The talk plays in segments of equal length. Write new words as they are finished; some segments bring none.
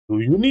Do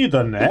you need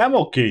an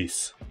ammo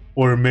case?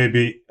 Or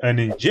maybe an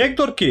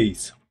injector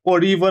case?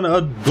 Or even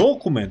a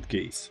document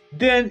case?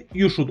 Then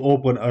you should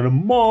open a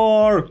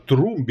marked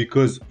room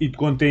because it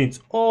contains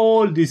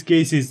all these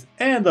cases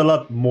and a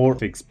lot more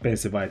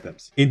expensive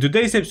items. In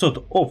today's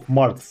episode of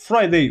Marked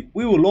Friday,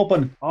 we will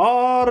open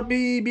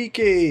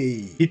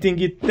RBBK, hitting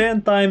it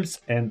 10 times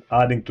and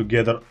adding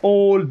together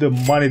all the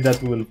money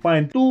that we will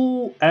find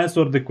to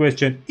answer the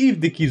question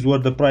if the keys were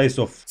the price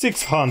of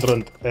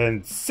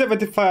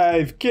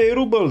 675k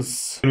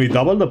rubles. Can we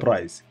double the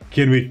price?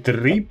 Can we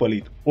triple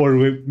it? Or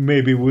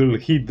maybe we'll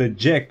hit the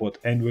jackpot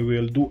and we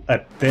will do a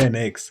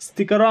 10x.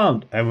 Stick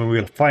around and we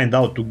will find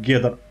out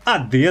together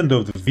at the end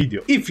of the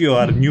video. If you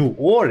are new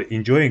or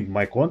enjoying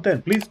my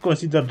content, please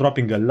consider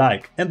dropping a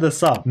like and a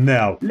sub.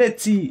 Now,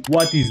 let's see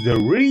what is the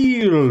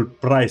real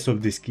price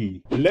of this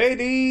key.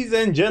 Ladies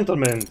and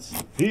gentlemen,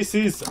 this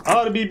is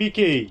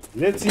RBBK.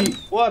 Let's see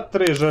what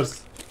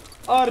treasures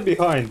are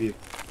behind it.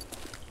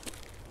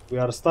 We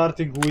are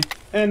starting with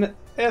an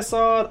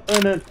SR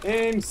and an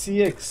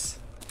MCX.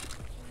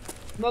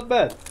 Not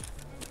bad.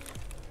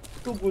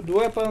 Two good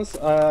weapons.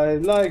 I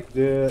like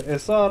the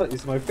SR,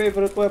 is my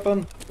favorite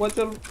weapon. What's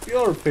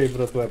your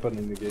favorite weapon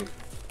in the game?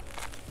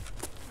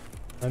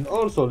 And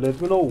also let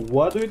me know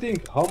what do you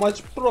think, how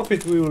much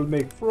profit we will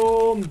make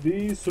from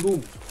this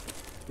room.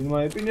 In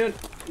my opinion,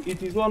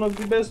 it is one of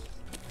the best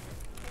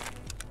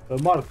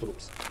marked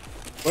rooms.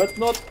 But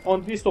not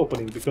on this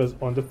opening, because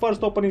on the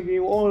first opening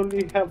you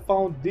only have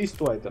found these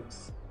two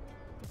items.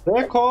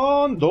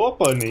 Second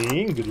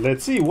opening,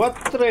 let's see what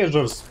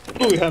treasures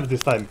do we have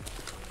this time.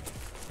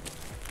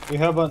 We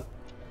have an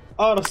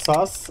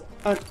RSAS,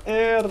 an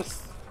Air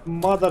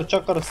Mother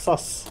Chucker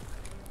SAS.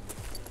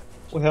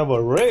 We have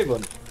a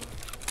Raven.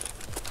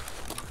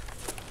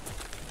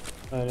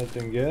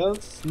 Anything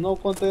else? No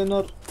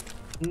container.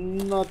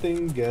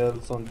 Nothing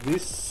else on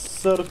this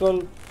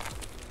circle.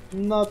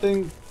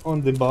 Nothing on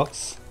the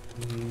box.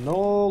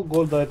 No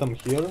gold item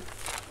here.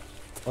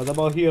 What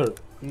about here?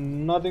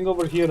 Nothing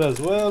over here as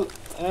well,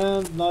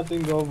 and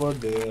nothing over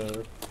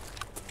there.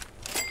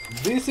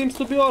 This seems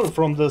to be all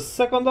from the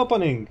second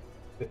opening.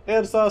 The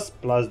Ersas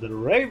plus the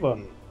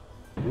Raven.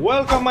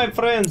 Welcome my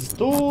friends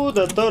to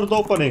the third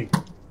opening.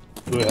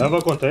 Do we have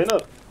a container?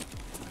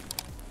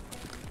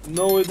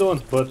 No we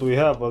don't, but we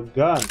have a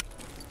gun.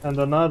 And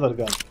another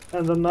gun.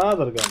 And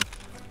another gun.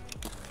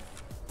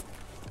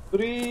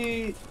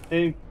 Three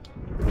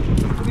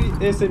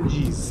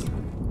SMGs.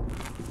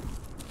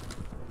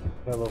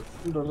 Have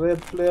a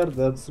red flare,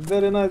 that's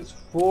very nice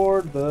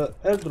for the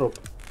airdrop.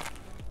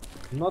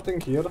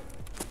 Nothing here.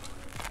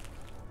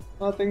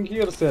 Nothing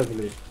here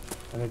sadly.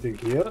 Anything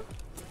here?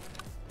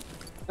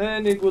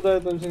 Any good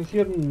items in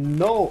here?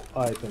 No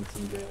items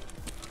in there.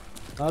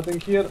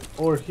 Nothing here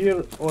or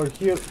here or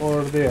here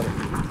or there.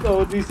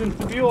 So this seems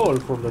to be all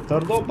from the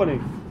third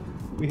opening.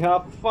 We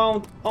have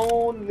found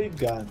only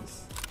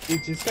guns,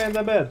 which is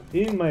kinda bad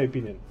in my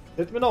opinion.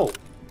 Let me know,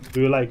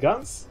 do you like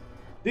guns?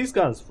 These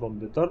guns from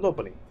the third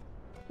opening.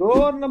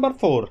 Door number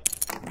 4.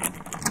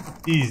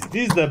 Is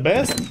this the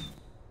best?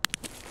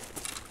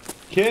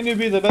 Can you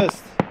be the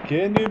best?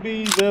 Can you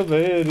be the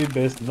very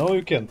best? No,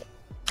 you can't.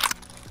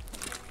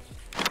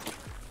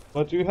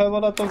 But you have a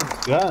lot of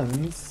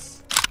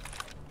guns.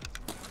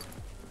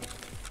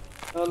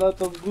 A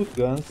lot of good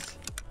guns.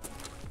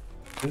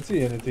 Let's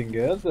see, anything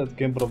else that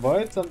can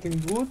provide something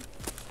good?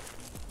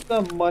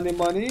 The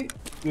money.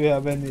 Do you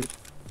have any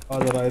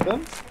other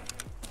items?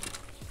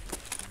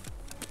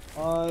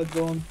 I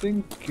don't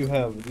think you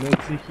have.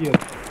 Let's see here.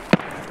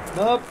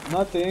 Nope,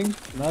 nothing.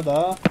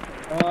 Nada.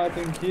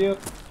 Nothing here,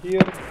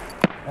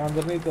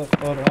 underneath or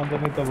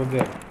underneath over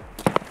there.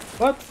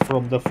 But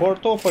from the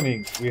fourth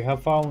opening, we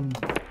have found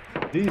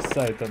these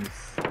items.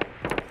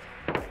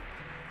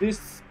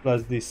 This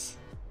plus this.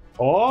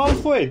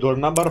 Halfway, door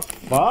number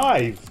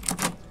 5.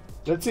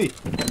 Let's see.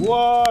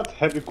 What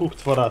have you cooked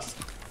for us?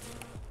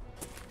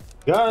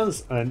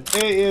 Guns, an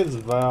AS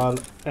Val,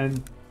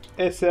 and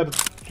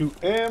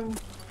SR2M.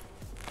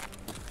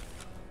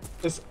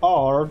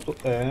 SR to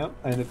M.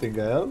 Anything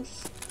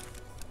else?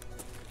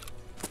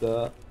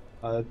 I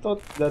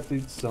thought that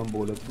it's some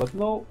bullets, but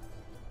no.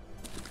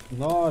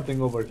 Nothing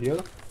over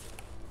here.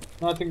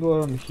 Nothing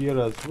on here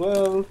as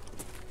well.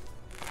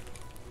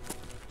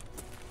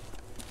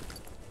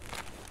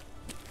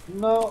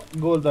 No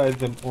gold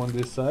item on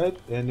this side.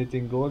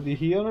 Anything goldy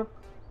here?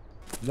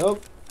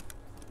 Nope.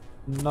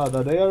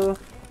 Nada there.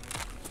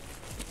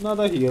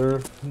 Nada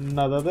here.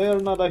 Nada there.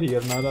 Nada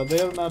here. Nada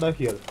there. Nada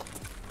here.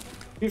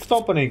 Fifth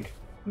opening.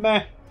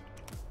 Meh.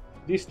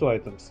 These two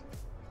items.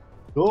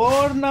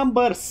 Door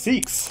number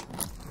 6.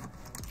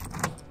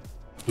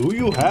 Do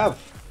you have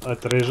a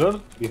treasure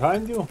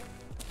behind you?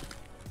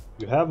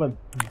 You have a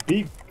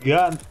big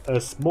gun, a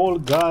small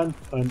gun,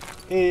 an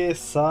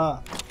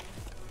ESA.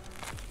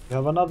 You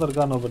have another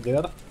gun over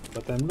there,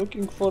 but I'm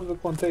looking for the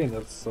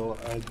containers, so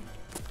I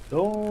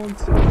don't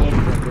see any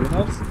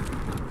containers.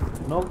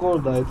 No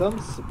gold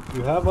items.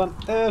 You have an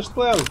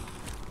S12.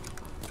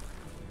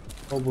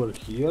 Over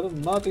here,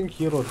 nothing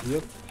here or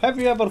here. Have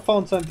you ever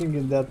found something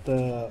in that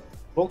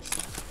box?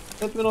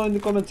 Let me know in the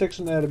comment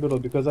section area below,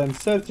 because I'm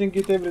searching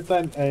it every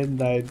time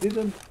and I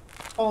didn't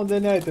found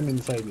any item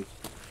inside it.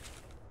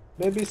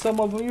 Maybe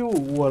some of you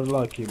were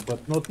lucky,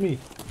 but not me.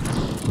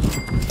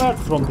 Start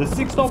from the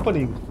 6th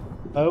opening.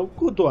 A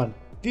good one.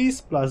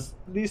 This plus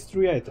these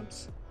 3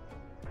 items.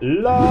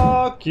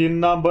 Lucky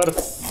number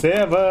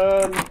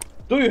 7.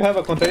 Do you have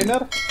a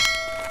container?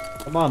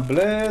 Come on,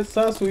 bless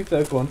us with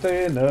a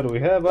container. We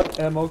have an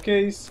ammo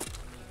case.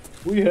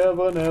 We have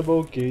an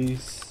ammo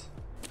case.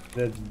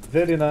 That's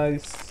very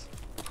nice.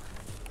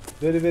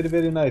 Very, very,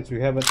 very nice. We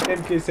have an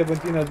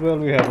MK17 as well.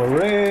 We have a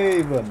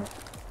Raven.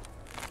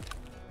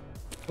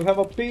 We have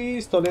a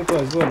Pistoletto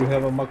as well. We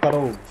have a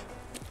Makarov.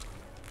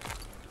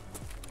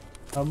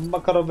 A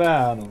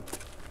Makarovano.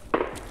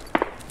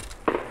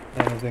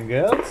 Anything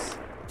else?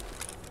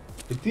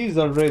 It is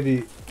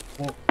already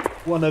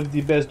one of the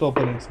best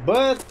openings,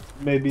 but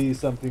maybe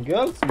something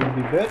else will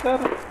be better.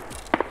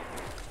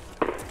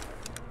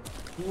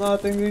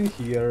 Nothing in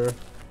here.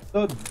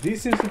 So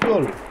this is the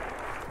goal.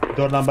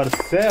 Door number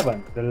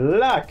 7. The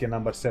lucky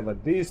number 7.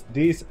 This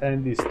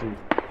and this too.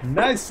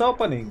 Nice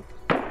opening.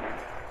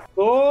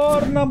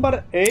 Door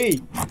number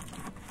 8.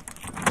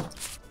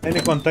 Any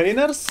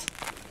containers?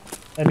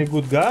 Any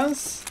good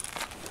guns?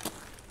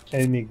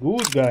 Any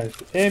good guns?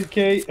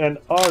 MK and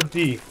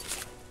RD.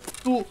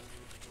 2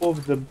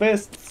 of the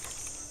best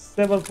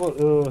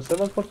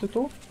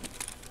 742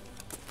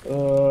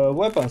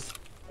 weapons,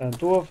 and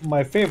 2 of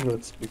my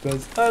favorites,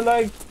 because I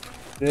like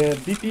the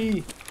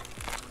BP.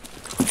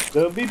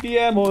 The BP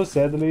ammo,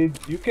 sadly,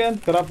 you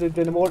can't craft it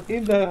anymore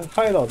in the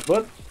hideout,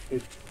 but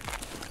it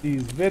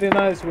is very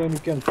nice when you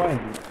can find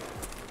it.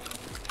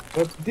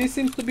 But this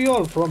seems to be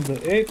all from the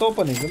 8th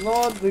opening.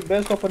 Not the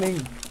best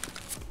opening,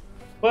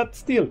 but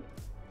still,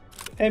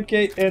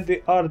 MK and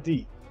the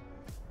RD.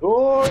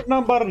 Door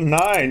number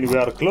 9. We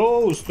are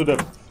close to the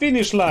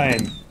finish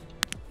line.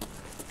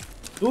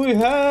 Do you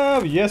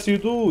have? Yes, you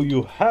do.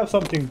 You have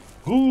something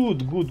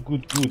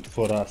good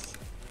for us.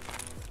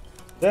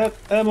 That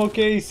ammo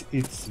case,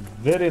 it's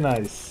very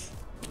nice.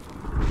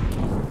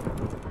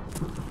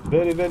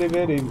 Very, very,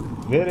 very,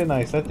 very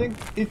nice. I think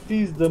it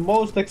is the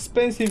most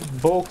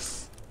expensive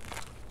box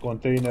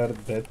container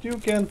that you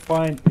can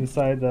find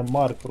inside the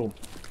mark room.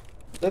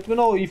 Let me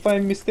know if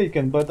I'm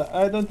mistaken, but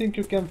I don't think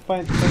you can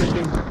find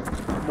anything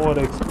more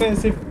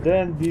expensive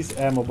than this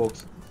ammo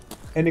box.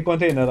 Any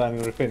container I'm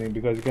referring,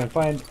 because you can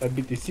find a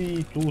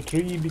BTC, 2,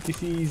 3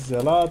 BTCs,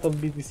 a lot of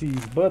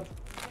BTCs, but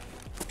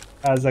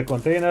as a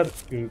container,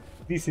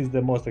 this is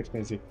the most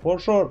expensive for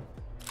sure.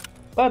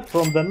 But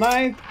from the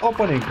 9th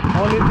opening,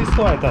 only these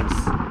 2 items.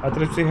 At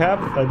least we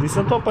have a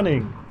decent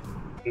opening.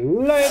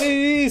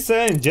 Ladies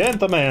and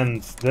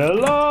gentlemen, the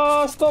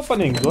last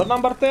opening, door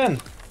number 10.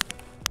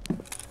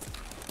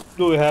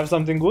 Do we have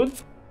something good?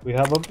 We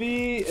have a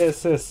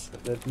VSS.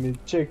 Let me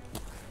check.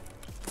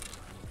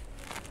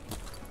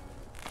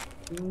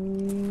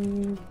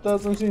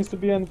 Doesn't seem to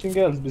be anything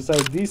else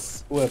besides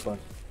this weapon.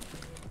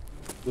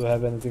 Do we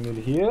have anything in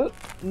here?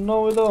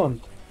 No, we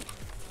don't.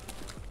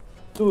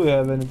 Do we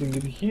have anything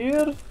in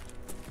here?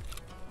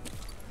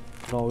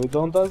 No, we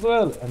don't as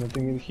well.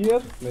 Anything in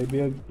here? Maybe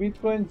a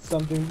Bitcoin?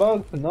 Something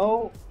bugged?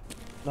 No.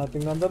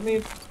 Nothing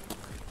underneath.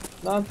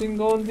 Nothing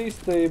on this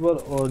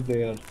table or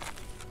there.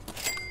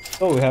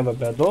 So we have a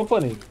bad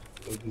opening,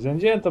 ladies and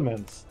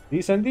gentlemen.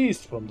 This and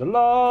this from the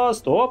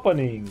last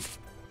opening.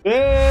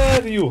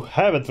 There you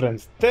have it,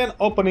 friends. 10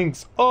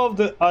 openings of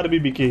the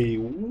RBBK.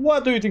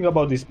 What do you think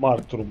about this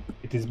marked room?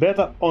 It is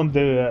better on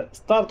the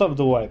start of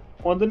the wipe,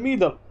 on the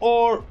middle,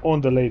 or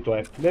on the late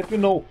wipe? Let me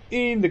know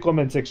in the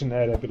comment section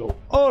area below.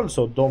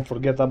 Also, don't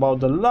forget about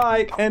the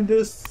like and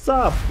the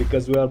sub,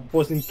 because we are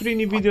posting 3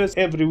 new videos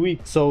every week.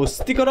 So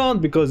stick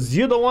around, because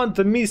you don't want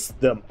to miss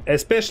them,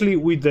 especially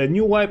with the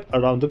new wipe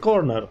around the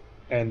corner.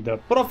 And the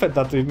profit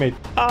that we made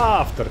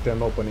after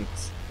 10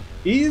 openings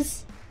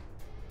is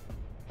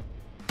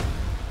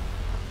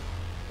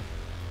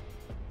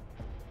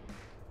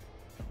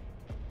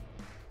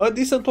a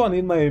decent one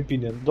in my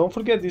opinion. Don't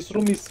forget, this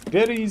room is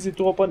very easy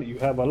to open. You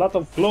have a lot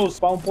of close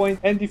spawn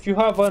point, and if you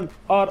have an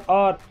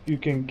RR, you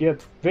can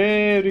get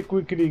very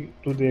quickly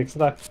to the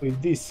extract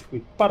with this,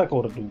 with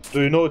paracord.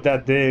 Do you know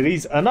that there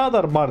is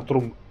another marked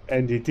room,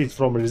 and it is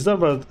from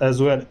reserved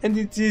as well, and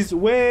it is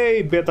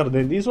way better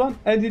than this one,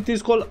 and it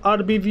is called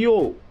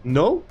RBVO?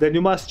 No? Then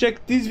you must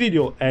check this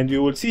video and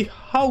you will see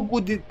how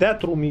good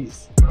that room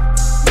is.